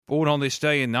Born on this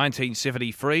day in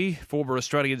 1973, former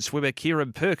Australian swimmer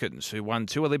Kieran Perkins, who won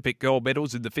 2 Olympic gold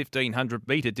medals in the 1500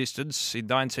 metre distance in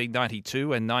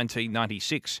 1992 and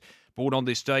 1996. Born on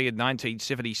this day in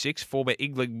 1976, former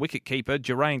England wicketkeeper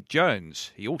Geraint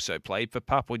Jones. He also played for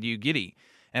Papua New Guinea.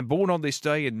 And born on this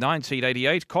day in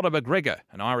 1988, Conor McGregor,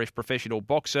 an Irish professional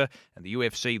boxer and the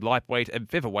UFC lightweight and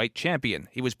featherweight champion.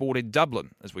 He was born in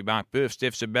Dublin. As we mark births,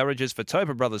 deaths and marriages for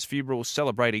Tobin Brothers Funerals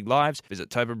celebrating lives, visit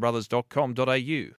tobinbrothers.com.au.